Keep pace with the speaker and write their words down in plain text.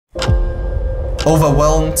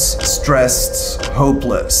Overwhelmed, stressed,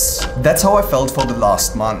 hopeless. That's how I felt for the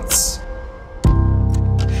last months.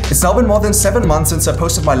 It's now been more than 7 months since I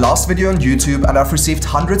posted my last video on YouTube, and I've received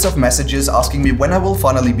hundreds of messages asking me when I will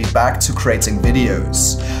finally be back to creating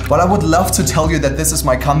videos. While I would love to tell you that this is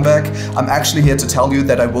my comeback, I'm actually here to tell you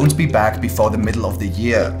that I won't be back before the middle of the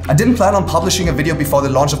year. I didn't plan on publishing a video before the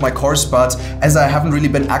launch of my course, but as I haven't really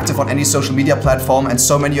been active on any social media platform and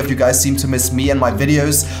so many of you guys seem to miss me and my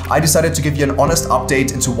videos, I decided to give you an honest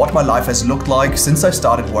update into what my life has looked like since I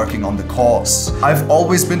started working on the course. I've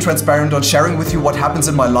always been transparent on sharing with you what happens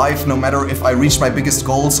in my life, no matter if I reach my biggest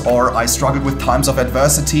goals or I struggle with times of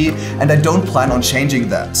adversity, and I don't plan on changing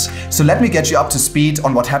that. So let me get you up to speed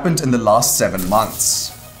on what happened in the last 7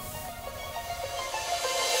 months.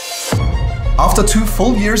 After 2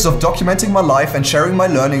 full years of documenting my life and sharing my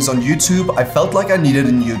learnings on YouTube, I felt like I needed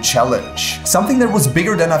a new challenge. Something that was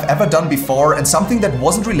bigger than I've ever done before, and something that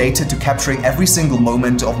wasn't related to capturing every single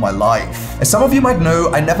moment of my life. As some of you might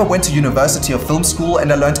know, I never went to university or film school,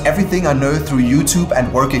 and I learned everything I know through YouTube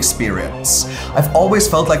and work experience. I've always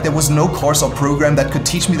felt like there was no course or program that could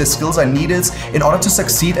teach me the skills I needed in order to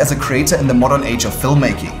succeed as a creator in the modern age of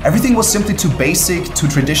filmmaking. Everything was simply too basic, too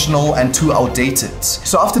traditional, and too outdated.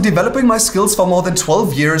 So after developing my skills for more than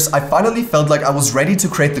 12 years, I finally felt like I was ready to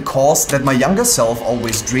create the course that my younger self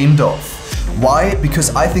always dreamed of. Why?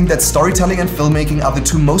 Because I think that storytelling and filmmaking are the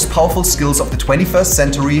 2 most powerful skills of the 21st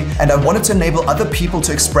century, and I wanted to enable other people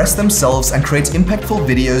to express themselves and create impactful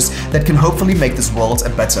videos that can hopefully make this world a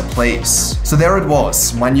better place. So there it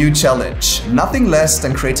was, my new challenge. Nothing less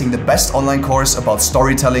than creating the best online course about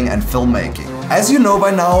storytelling and filmmaking. As you know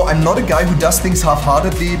by now, I'm not a guy who does things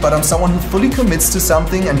half-heartedly, but I'm someone who fully commits to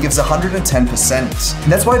something and gives 110%.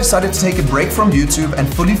 And that's why I decided to take a break from YouTube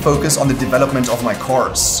and fully focus on the development of my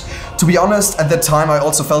course. To be honest, at that time I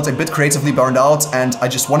also felt a bit creatively burned out, and I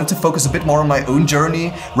just wanted to focus a bit more on my own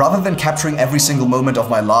journey rather than capturing every single moment of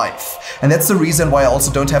my life. And that's the reason why I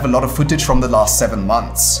also don't have a lot of footage from the last 7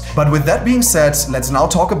 months. But with that being said, let's now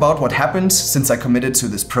talk about what happened since I committed to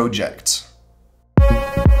this project.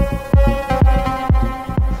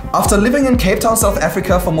 After living in Cape Town, South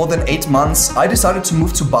Africa for more than 8 months, I decided to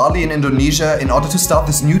move to Bali in Indonesia in order to start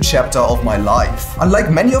this new chapter of my life.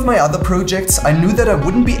 Unlike many of my other projects, I knew that I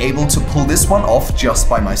wouldn't be able to pull this one off just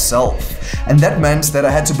by myself. And that meant that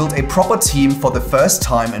I had to build a proper team for the first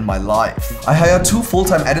time in my life. I hired 2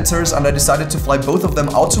 full-time editors, and I decided to fly both of them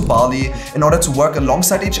out to Bali in order to work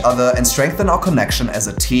alongside each other and strengthen our connection as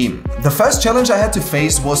a team. The first challenge I had to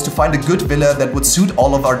face was to find a good villa that would suit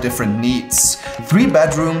all of our different needs. 3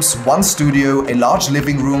 bedrooms, 1 studio, a large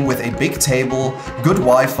living room with a big table, good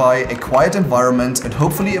Wi-Fi, a quiet environment, and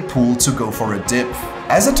hopefully a pool to go for a dip.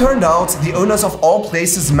 As it turned out, the owners of all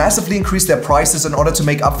places massively increased their prices in order to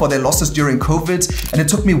make up for their losses during COVID, and it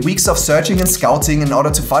took me weeks of searching and scouting in order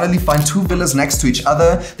to finally find 2 villas next to each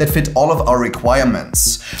other that fit all of our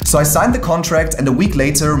requirements. So I signed the contract, and a week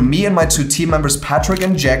later, me and my 2 team members Patrick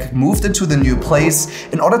and Jack moved into the new place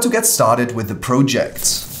in order to get started with the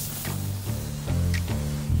project.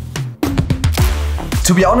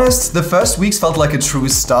 To be honest, the first weeks felt like a true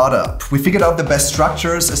startup. We figured out the best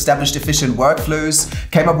structures, established efficient workflows,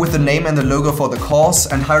 came up with the name and the logo for the course,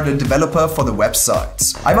 and hired a developer for the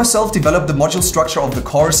website. I myself developed the module structure of the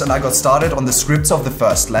course, and I got started on the scripts of the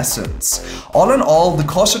first lessons. All in all, the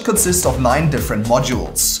course should consist of 9 different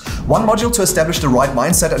modules. 1 module to establish the right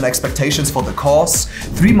mindset and expectations for the course,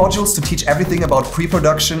 3 modules to teach everything about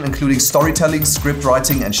pre-production, including storytelling, script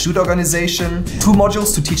writing, and shoot organization, 2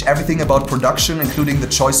 modules to teach everything about production, including the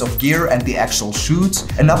choice of gear and the actual shoot,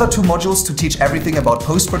 another 2 modules to teach everything about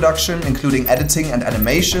post-production, including editing and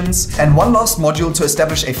animations, and 1 last module to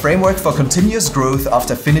establish a framework for continuous growth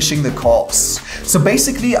after finishing the course. So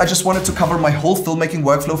basically, I just wanted to cover my whole filmmaking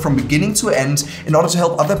workflow from beginning to end in order to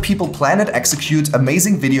help other people plan and execute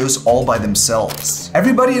amazing videos all by themselves.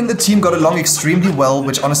 Everybody in the team got along extremely well,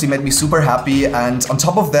 which honestly made me super happy, and on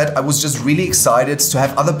top of that, I was just really excited to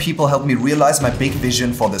have other people help me realize my big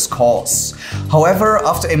vision for this course. However,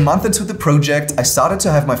 after a month into the project, I started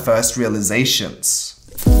to have my first realizations.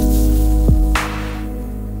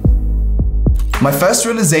 My first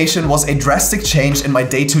realization was a drastic change in my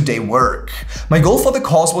day-to-day work. My goal for the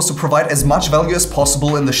course was to provide as much value as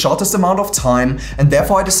possible in the shortest amount of time, and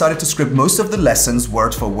therefore I decided to script most of the lessons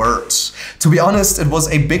word for word. To be honest, it was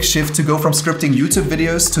a big shift to go from scripting YouTube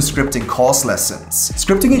videos to scripting course lessons.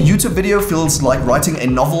 Scripting a YouTube video feels like writing a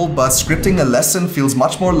novel, but scripting a lesson feels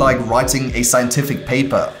much more like writing a scientific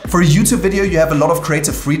paper. For a YouTube video, you have a lot of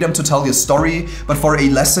creative freedom to tell your story, but for a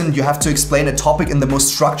lesson, you have to explain a topic in the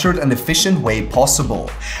most structured and efficient way possible.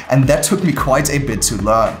 And that took me quite a bit to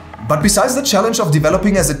learn. But besides the challenge of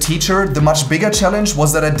developing as a teacher, the much bigger challenge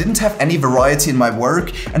was that I didn't have any variety in my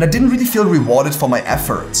work and I didn't really feel rewarded for my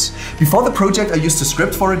efforts. Before the project, I used to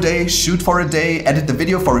script for a day, shoot for a day, edit the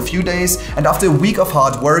video for a few days, and after a week of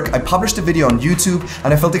hard work, I published a video on YouTube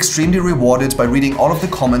and I felt extremely rewarded by reading all of the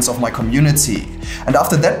comments of my community. And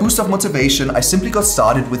after that boost of motivation, I simply got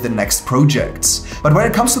started with the next projects. But when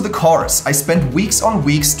it comes to the course, I spent weeks on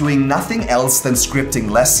weeks doing nothing else than scripting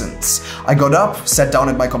lessons. I got up, sat down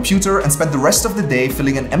at my computer, and spent the rest of the day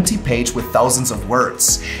filling an empty page with thousands of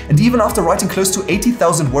words. And even after writing close to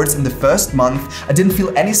 80,000 words in the first month, I didn't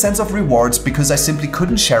feel any sense of reward because I simply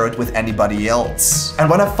couldn't share it with anybody else. And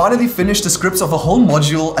when I finally finished the scripts of a whole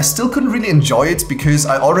module, I still couldn't really enjoy it because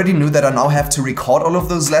I already knew that I now have to record all of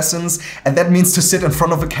those lessons, and that means to sit in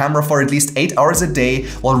front of a camera for at least 8 hours a day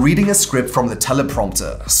while reading a script from the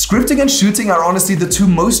teleprompter. Scripting and shooting are honestly the two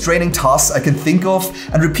most draining tasks I can think of,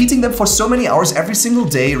 and repeating them for so many hours every single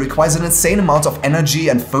day requires an insane amount of energy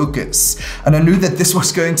and focus, and I knew that this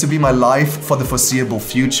was going to be my life for the foreseeable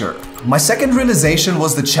future. My second realization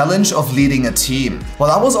was the challenge of leading a team. While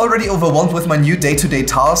I was already overwhelmed with my new day-to-day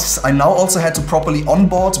tasks, I now also had to properly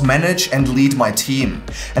onboard, manage, and lead my team.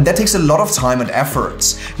 And that takes a lot of time and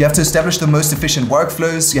effort. You have to establish the most efficient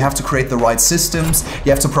workflows, you have to create the right systems,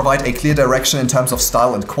 you have to provide a clear direction in terms of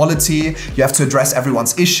style and quality, you have to address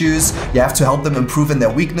everyone's issues, you have to help them improve in their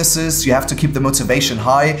weaknesses, you have to keep the motivation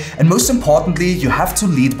high, and most importantly, you have to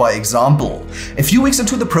lead by example. A few weeks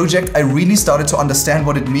into the project, I really started to understand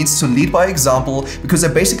what it means to lead by example because I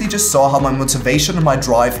basically just saw how my motivation and my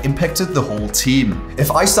drive impacted the whole team.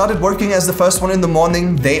 If I started working as the first one in the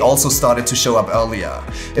morning, they also started to show up earlier.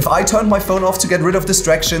 If I turned my phone off to get rid of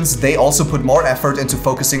distractions, they also put more effort into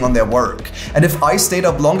focusing on their work. And if I stayed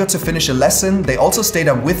up longer to finish a lesson, they also stayed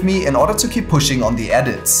up with me in order to keep pushing on the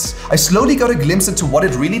edits. I slowly got a glimpse into what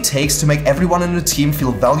it really takes to make everyone in the team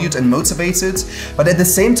feel valued and motivated, but at the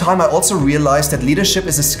same time I also realized that leadership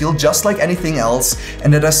is a skill just like anything else,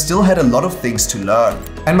 and that I still had a lot of things to learn.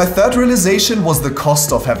 And my third realization was the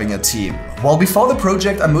cost of having a team. While before the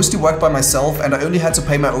project I mostly worked by myself and I only had to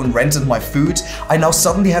pay my own rent and my food, I now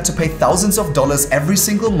suddenly had to pay thousands of dollars every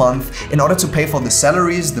single month in order to pay for the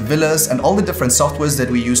salaries, the villas, and all the different softwares that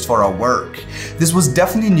we used for our work. This was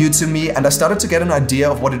definitely new to me, and I started to get an idea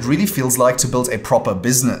of what it really feels like to build a proper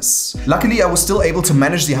business. Luckily, I was still able to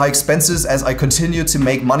manage the high expenses as I continued to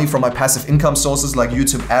make money from my passive income sources like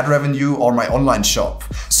YouTube ad revenue or my online shop.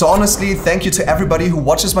 So honestly, thank you to everybody who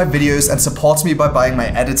watches my videos and supports me by buying my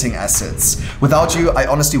editing assets. Without you, I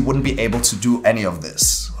honestly wouldn't be able to do any of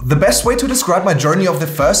this. The best way to describe my journey of the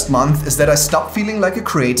first month is that I stopped feeling like a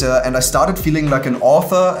creator and I started feeling like an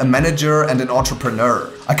author, a manager, and an entrepreneur.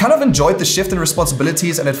 I kind of enjoyed the shift in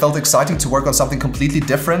responsibilities and it felt exciting to work on something completely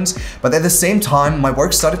different, but at the same time, my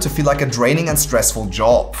work started to feel like a draining and stressful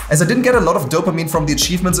job. As I didn't get a lot of dopamine from the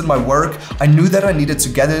achievements in my work, I knew that I needed to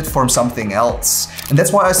get it from something else. And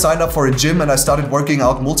that's why I signed up for a gym and I started working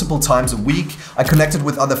out multiple times a week. I connected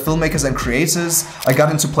with other filmmakers and creators, I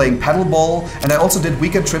got into playing paddleball, and I also did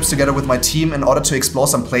weekend trips together with my team in order to explore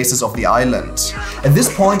some places of the island. At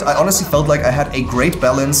this point, I honestly felt like I had a great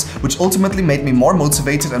balance, which ultimately made me more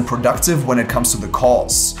motivated and productive when it comes to the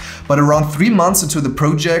course. But around 3 months into the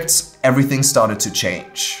project, everything started to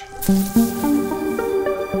change.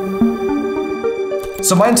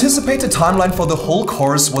 So my anticipated timeline for the whole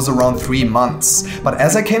course was around 3 months, but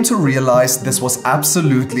as I came to realize, this was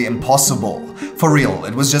absolutely impossible. For real,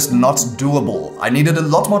 it was just not doable. I needed a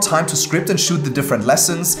lot more time to script and shoot the different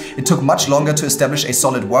lessons, it took much longer to establish a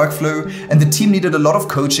solid workflow, and the team needed a lot of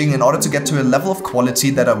coaching in order to get to a level of quality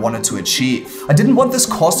that I wanted to achieve. I didn't want this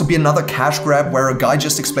course to be another cash grab where a guy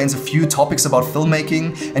just explains a few topics about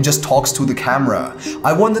filmmaking and just talks to the camera.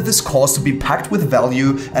 I wanted this course to be packed with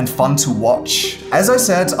value and fun to watch. As I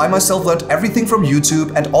said, I myself learned everything from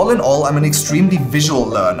YouTube, and all in all, I'm an extremely visual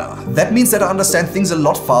learner. That means that I understand things a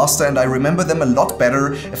lot faster and I remember them a lot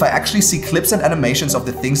better if I actually see clips and animations of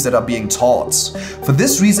the things that are being taught. For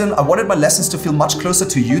this reason, I wanted my lessons to feel much closer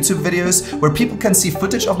to YouTube videos, where people can see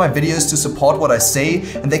footage of my videos to support what I say,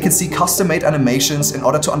 and they can see custom-made animations in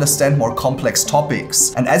order to understand more complex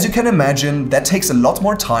topics. And as you can imagine, that takes a lot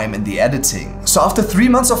more time in the editing. So after 3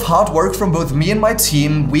 months of hard work from both me and my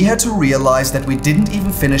team, we had to realize that we didn't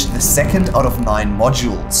even finish the second out of 9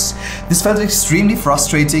 modules. This felt extremely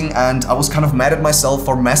frustrating, and I was kind of mad at myself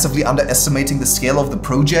for massively underestimating the scale of the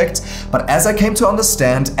project, but as I came to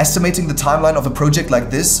understand, estimating the timeline of a project like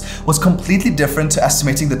this was completely different to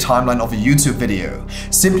estimating the timeline of a YouTube video,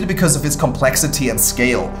 simply because of its complexity and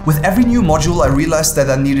scale. With every new module, I realized that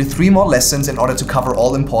I needed 3 more lessons in order to cover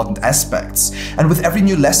all important aspects. And with every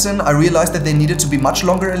new lesson, I realized that they needed to be much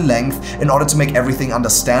longer in length in order to make everything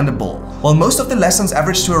understandable. While most of the lessons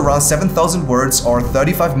averaged to around 7,000 words or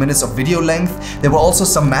 35 minutes of video length, there were also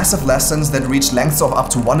some massive lessons that reached lengths of up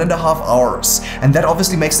to 1.5 hours. And that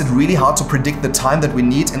obviously makes it really hard to predict the time that we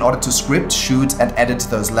need in order to script, shoot, and edit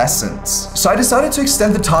those lessons. So I decided to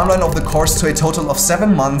extend the timeline of the course to a total of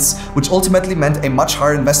 7 months, which ultimately meant a much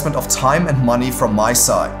higher investment of time and money from my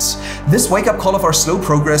side. This wake-up call of our slow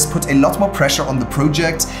progress put a lot more pressure on the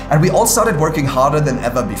project, and we all started working harder than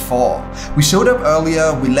ever before. We showed up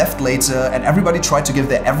earlier, we left later, and everybody tried to give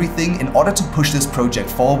their everything in order to push this project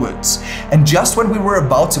forward. And just when we were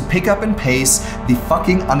about to pick up in pace, the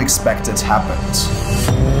fucking unexpected happened.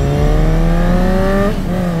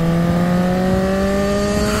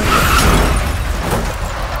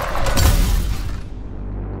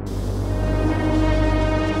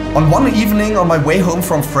 On one evening on my way home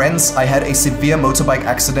from friends, I had a severe motorbike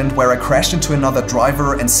accident where I crashed into another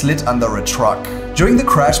driver and slid under a truck. During the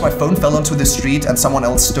crash, my phone fell onto the street and someone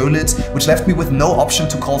else stole it, which left me with no option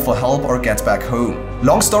to call for help or get back home.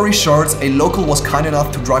 Long story short, a local was kind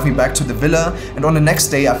enough to drive me back to the villa, and on the next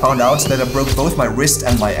day I found out that I broke both my wrist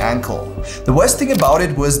and my ankle. The worst thing about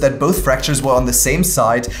it was that both fractures were on the same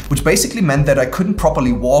side, which basically meant that I couldn't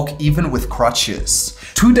properly walk even with crutches.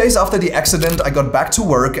 2 days after the accident, I got back to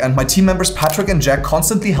work and my team members Patrick and Jack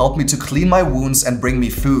constantly helped me to clean my wounds and bring me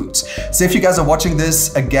food. So if you guys are watching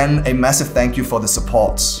this, again, a massive thank you for the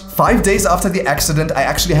support. 5 days after the accident, I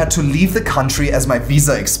actually had to leave the country as my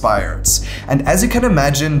visa expired. And as you can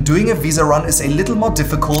imagine, doing a visa run is a little more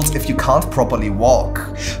difficult if you can't properly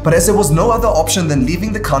walk. But as there was no other option than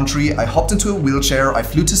leaving the country, I hopped into a wheelchair, I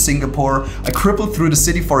flew to Singapore, I crippled through the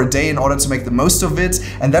city for a day in order to make the most of it,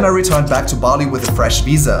 and then I returned back to Bali with a fresh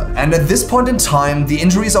visa. And at this point in time, the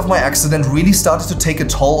injuries of my accident really started to take a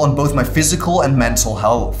toll on both my physical and mental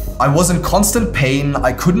health. I was in constant pain,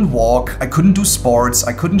 I couldn't walk, I couldn't do sports,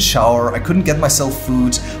 I couldn't shower, I couldn't get myself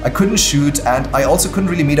food, I couldn't shoot, and I also couldn't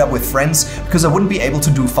really meet up with friends because I wouldn't be able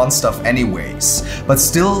to do fun stuff anyways. But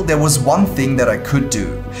still, there was one thing that I could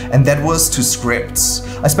do, and that was to script.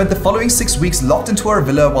 I spent the following 6 weeks locked into our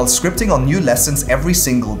villa while scripting on new lessons every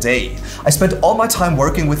single day. I spent all my time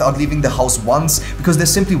working without leaving the house once because there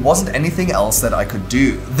simply wasn't anything else that I could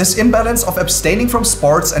do. This imbalance of abstaining from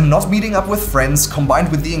sports and not meeting up with friends, combined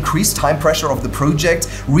with the increased time pressure of the project,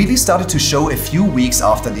 really started to show a few weeks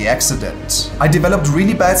after the accident. I developed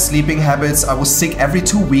really bad sleeping habits, I was sick every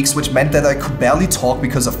 2 weeks, which meant that I could barely talk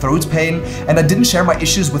because of throat pain, and I didn't share my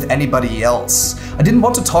issues with anybody else. I didn't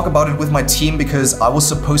want to talk about it with my team because I was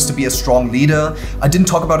supposed to be a strong leader. I didn't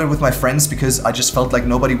talk about it with my friends because I just felt like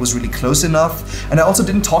nobody was really close enough. And I also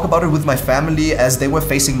didn't talk about it with my family as they were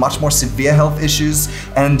facing much more severe health issues,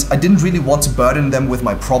 and I didn't really want to burden them with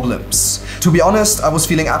my problems. To be honest, I was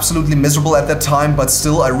feeling absolutely miserable at that time, but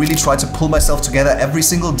still I really tried to pull myself together every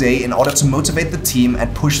single day in order to motivate the team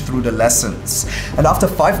and push through the lessons. And after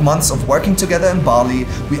 5 months of working together in Bali,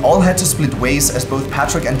 we all had to split ways as both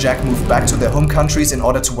Patrick and Jack moved back to their home countries in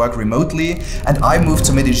order to work remotely, and I moved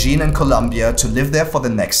to Medellin in Colombia to live there for the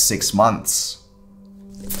next 6 months.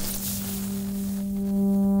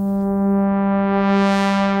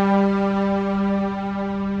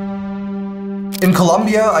 In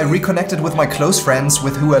Colombia, I reconnected with my close friends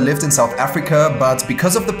with who I lived in South Africa, but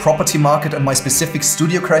because of the property market and my specific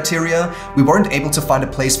studio criteria, we weren't able to find a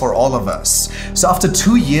place for all of us. So after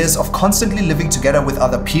 2 years of constantly living together with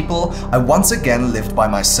other people, I once again lived by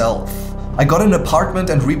myself. I got an apartment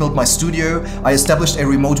and rebuilt my studio, I established a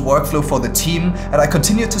remote workflow for the team, and I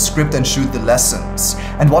continued to script and shoot the lessons.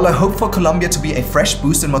 And while I hoped for Colombia to be a fresh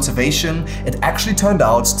boost in motivation, it actually turned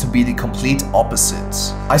out to be the complete opposite.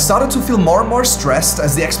 I started to feel more and more stressed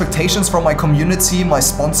as the expectations from my community, my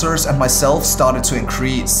sponsors, and myself started to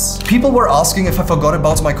increase. People were asking if I forgot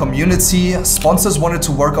about my community, sponsors wanted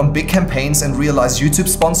to work on big campaigns and realize YouTube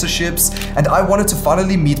sponsorships, and I wanted to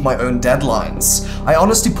finally meet my own deadlines. I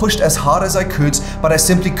honestly pushed as hard as I could, but I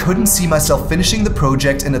simply couldn't see myself finishing the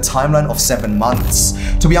project in a timeline of 7 months.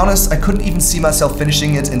 To be honest, I couldn't even see myself finishing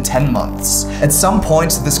reaching it in 10 months. At some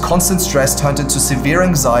point, this constant stress turned into severe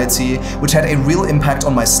anxiety, which had a real impact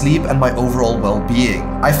on my sleep and my overall well-being.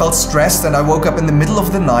 I felt stressed and I woke up in the middle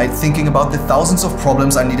of the night thinking about the thousands of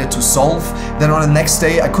problems I needed to solve. Then on the next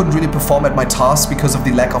day, I couldn't really perform at my tasks because of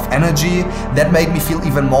the lack of energy. That made me feel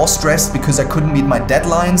even more stressed because I couldn't meet my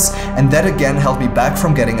deadlines, and that again held me back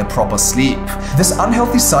from getting a proper sleep. This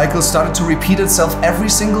unhealthy cycle started to repeat itself every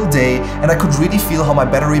single day, and I could really feel how my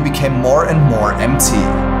battery became more and more empty.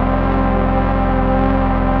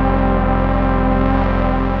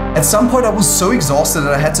 At some point I was so exhausted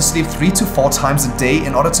that I had to sleep 3 to 4 times a day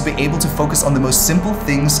in order to be able to focus on the most simple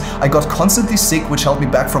things. I got constantly sick, which held me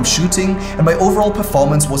back from shooting, and my overall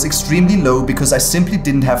performance was extremely low because I simply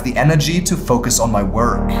didn't have the energy to focus on my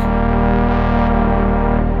work.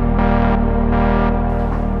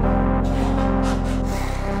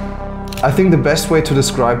 I think the best way to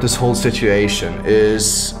describe this whole situation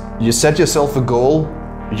is you set yourself a goal,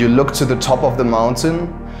 you look to the top of the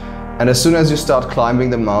mountain, and as soon as you start climbing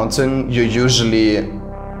the mountain, you usually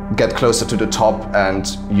get closer to the top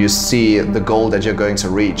and you see the goal that you're going to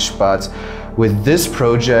reach. But with this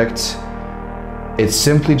project, it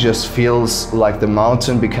simply just feels like the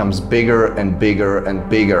mountain becomes bigger and bigger and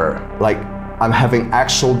bigger. Like I'm having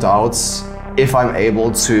actual doubts if I'm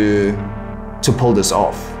able to pull this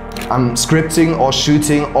off. I'm scripting or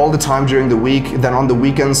shooting all the time during the week. Then on the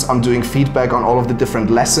weekends, I'm doing feedback on all of the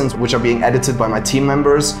different lessons which are being edited by my team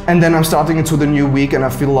members. And then I'm starting into the new week and I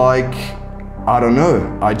feel like, I don't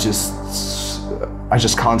know, I just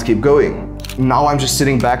can't keep going. Now I'm just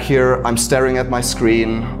sitting back here, I'm staring at my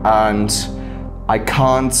screen and I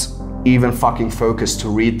can't even fucking focus to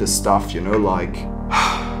read this stuff, you know, like,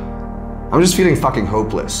 I'm just feeling fucking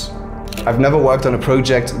hopeless. I've never worked on a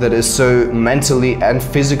project that is so mentally and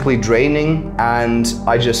physically draining, and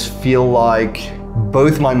I just feel like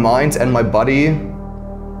both my mind and my body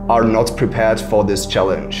are not prepared for this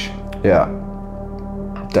challenge. Yeah,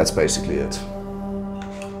 that's basically it.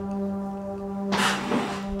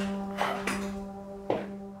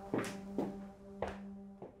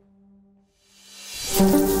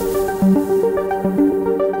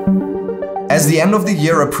 As the end of the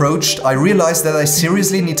year approached, I realized that I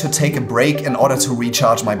seriously need to take a break in order to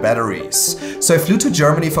recharge my batteries. So I flew to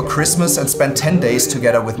Germany for Christmas and spent 10 days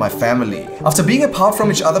together with my family. After being apart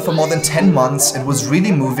from each other for more than 10 months, it was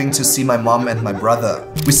really moving to see my mom and my brother.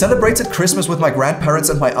 We celebrated Christmas with my grandparents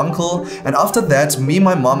and my uncle, and after that, me,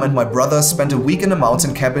 my mom and my brother spent a week in a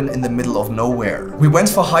mountain cabin in the middle of nowhere. We went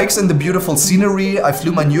for hikes in the beautiful scenery, I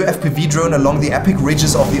flew my new FPV drone along the epic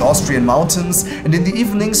ridges of the Austrian mountains, and in the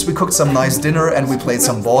evenings we cooked some nice dinner and we played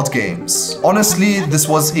some board games. Honestly, this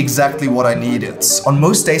was exactly what I needed. On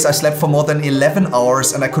most days I slept for more than 11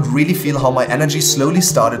 hours and I could really feel how my energy slowly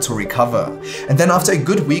started to recover. And then after a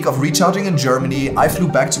good week of recharging in Germany, I flew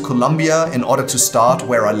back to Colombia in order to start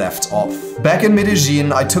where I left off. Back in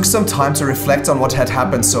Medellin, I took some time to reflect on what had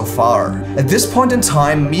happened so far. At this point in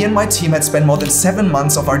time, me and my team had spent more than 7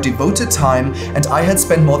 months of our devoted time, and I had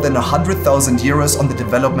spent more than 100,000 euros on the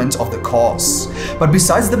development of the course. But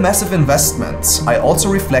besides the massive investment, I also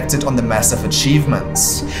reflected on the massive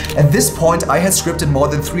achievements. At this point, I had scripted more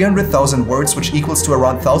than 300,000 words, which equals to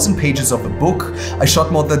around 1,000 pages of a book. I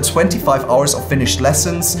shot more than 25 hours of finished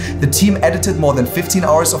lessons. The team edited more than 15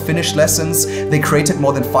 hours of finished lessons. They created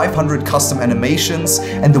more than 500 custom animations,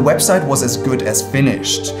 and the website was as good as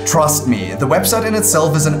finished. Trust me, the website in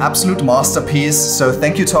itself is an absolute masterpiece, so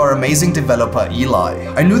thank you to our amazing developer Eli.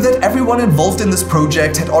 I knew that everyone involved in this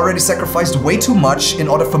project had already sacrificed way too much in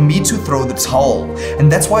order for me to throw the towel, and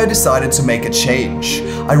that's why I decided to make a change.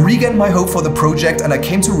 I regained my hope for the project and I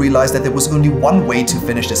came to realize that there was only one way to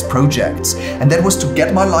finish this project, and that was to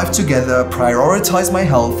get my life together, prioritize my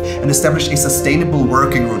health, and establish a sustainable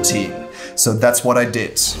working routine. So that's what I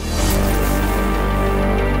did.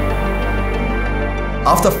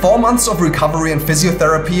 After 4 months of recovery and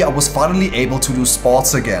physiotherapy, I was finally able to do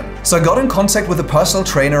sports again. So I got in contact with a personal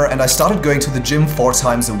trainer and I started going to the gym 4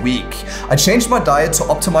 times a week. I changed my diet to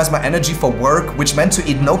optimize my energy for work, which meant to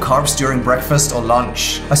eat no carbs during breakfast or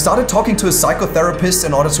lunch. I started talking to a psychotherapist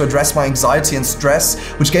in order to address my anxiety and stress,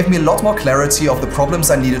 which gave me a lot more clarity of the problems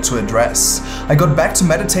I needed to address. I got back to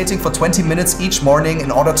meditating for 20 minutes each morning in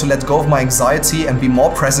order to let go of my anxiety and be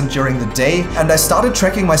more present during the day, and I started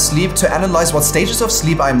tracking my sleep to analyze what stages of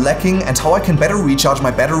sleep I'm lacking and how I can better recharge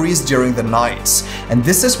my batteries during the night. And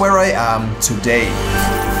this is where I am today.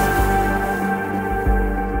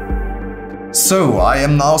 So, I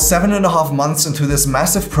am now 7.5 months into this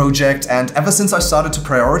massive project, and ever since I started to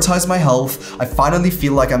prioritize my health, I finally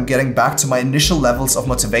feel like I'm getting back to my initial levels of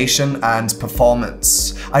motivation and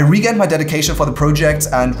performance. I regained my dedication for the project,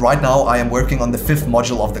 and right now I am working on the 5th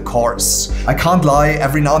module of the course. I can't lie,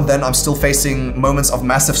 every now and then I'm still facing moments of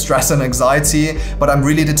massive stress and anxiety, but I'm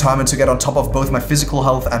really determined to get on top of both my physical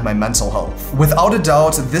health and my mental health. Without a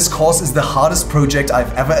doubt, this course is the hardest project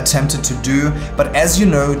I've ever attempted to do, but as you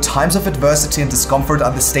know, times of adversity and discomfort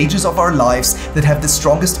are the stages of our lives that have the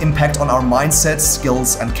strongest impact on our mindset,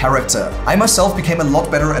 skills, and character. I myself became a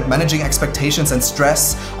lot better at managing expectations and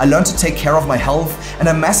stress. I learned to take care of my health, and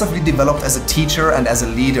I massively developed as a teacher and as a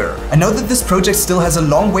leader. I know that this project still has a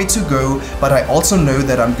long way to go, but I also know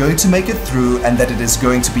that I'm going to make it through and that it is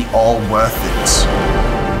going to be all worth it.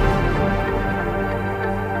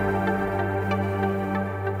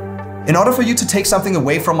 In order for you to take something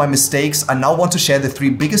away from my mistakes, I now want to share the 3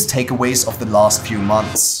 biggest takeaways of the last few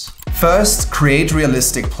months. First, create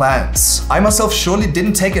realistic plans. I myself surely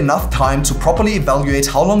didn't take enough time to properly evaluate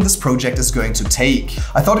how long this project is going to take.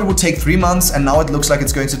 I thought it would take 3 months, and now it looks like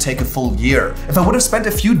it's going to take a full year. If I would have spent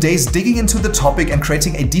a few days digging into the topic and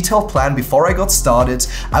creating a detailed plan before I got started,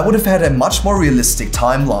 I would have had a much more realistic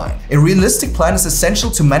timeline. A realistic plan is essential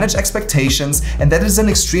to manage expectations, and that is an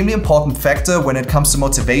extremely important factor when it comes to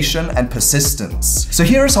motivation and persistence. So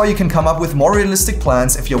here is how you can come up with more realistic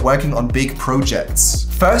plans if you're working on big projects.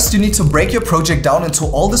 First, you need to break your project down into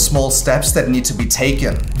all the small steps that need to be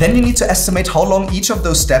taken. Then you need to estimate how long each of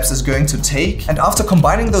those steps is going to take, and after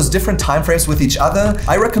combining those different timeframes with each other,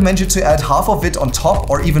 I recommend you to add half of it on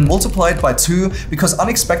top or even multiply it by 2, because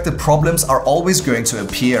unexpected problems are always going to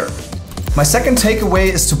appear. My second takeaway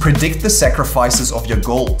is to predict the sacrifices of your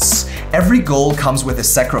goals. Every goal comes with a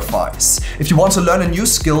sacrifice. If you want to learn a new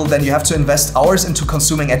skill, then you have to invest hours into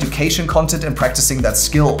consuming education content and practicing that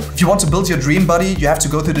skill. If you want to build your dream body, you have to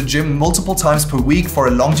go to the gym multiple times per week for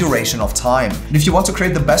a long duration of time. And if you want to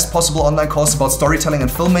create the best possible online course about storytelling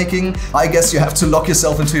and filmmaking, I guess you have to lock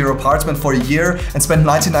yourself into your apartment for a year and spend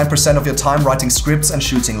 99% of your time writing scripts and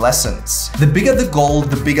shooting lessons. The bigger the goal,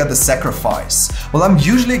 the bigger the sacrifice. Well, I'm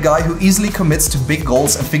usually a guy who easily commits to big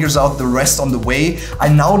goals and figures out the rest on the way. I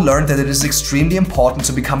now learned that it is extremely important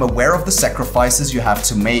to become aware of the sacrifices you have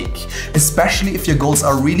to make, especially if your goals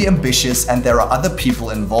are really ambitious and there are other people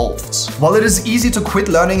involved. While it is easy to quit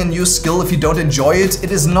learning a new skill if you don't enjoy it,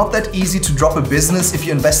 it is not that easy to drop a business if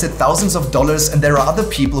you invested thousands of dollars and there are other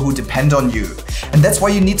people who depend on you. And that's why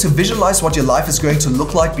you need to visualize what your life is going to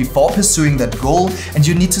look like before pursuing that goal, and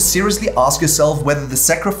you need to seriously ask yourself whether the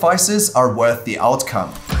sacrifices are worth the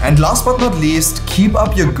outcome. And last but not least, keep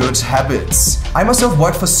up your good habits. I myself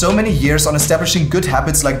worked for so many years on establishing good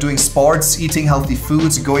habits like doing sports, eating healthy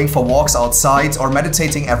foods, going for walks outside, or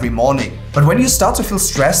meditating every morning. But when you start to feel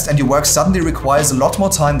stressed and your work suddenly requires a lot more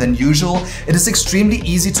time than usual, it is extremely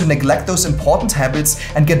easy to neglect those important habits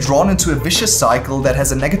and get drawn into a vicious cycle that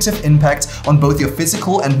has a negative impact on both your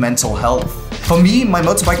physical and mental health. For me, my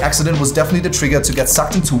motorbike accident was definitely the trigger to get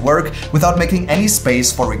sucked into work without making any space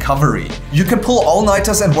for recovery. You can pull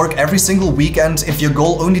all-nighters and work every single weekend if your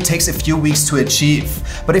goal only takes a few weeks to achieve.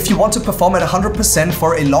 But if you want to perform at 100%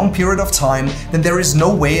 for a long period of time, then there is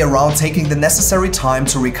no way around taking the necessary time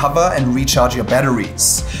to recover and recharge your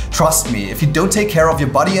batteries. Trust me, if you don't take care of your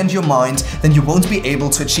body and your mind, then you won't be able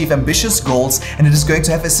to achieve ambitious goals, and it is going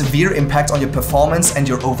to have a severe impact on your performance and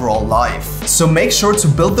your overall life. So make sure to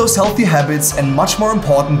build those healthy habits, and much more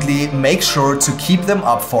importantly, make sure to keep them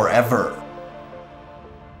up forever.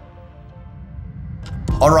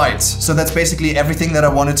 Alright, so that's basically everything that I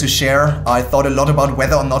wanted to share. I thought a lot about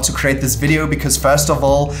whether or not to create this video because first of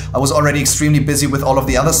all, I was already extremely busy with all of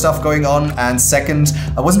the other stuff going on, and second,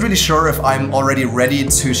 I wasn't really sure if I'm already ready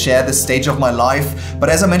to share this stage of my life. But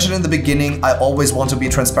as I mentioned in the beginning, I always want to be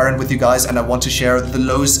transparent with you guys, and I want to share the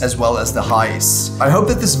lows as well as the highs. I hope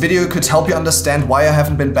that this video could help you understand why I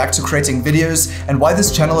haven't been back to creating videos and why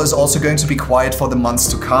this channel is also going to be quiet for the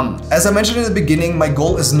months to come. As I mentioned in the beginning, my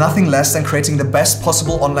goal is nothing less than creating the best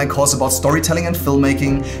possible online course about storytelling and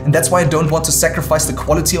filmmaking, and that's why I don't want to sacrifice the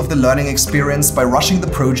quality of the learning experience by rushing the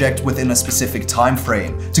project within a specific time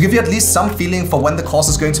frame. To give you at least some feeling for when the course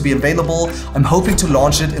is going to be available, I'm hoping to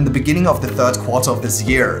launch it in the beginning of the 3rd quarter of this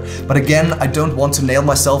year. But again, I don't want to nail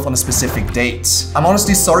myself on a specific date. I'm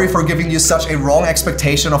honestly sorry for giving you such a wrong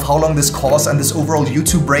expectation of how long this course and this overall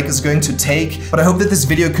YouTube break is going to take, but I hope that this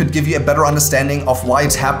video could give you a better understanding of why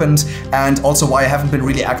it happened and also why I haven't been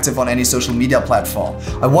really active on any social media platform.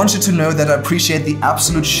 I want you to know that I appreciate the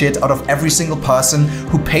absolute shit out of every single person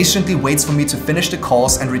who patiently waits for me to finish the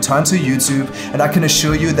course and return to YouTube, and I can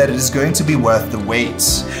assure you that it is going to be worth the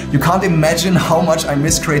wait. You can't imagine how much I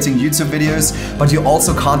miss creating YouTube videos, but you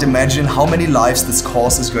also can't imagine how many lives this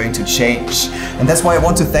course is going to change. And that's why I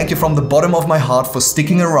want to thank you from the bottom of my heart for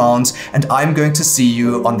sticking around, and I'm going to see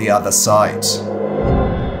you on the other side.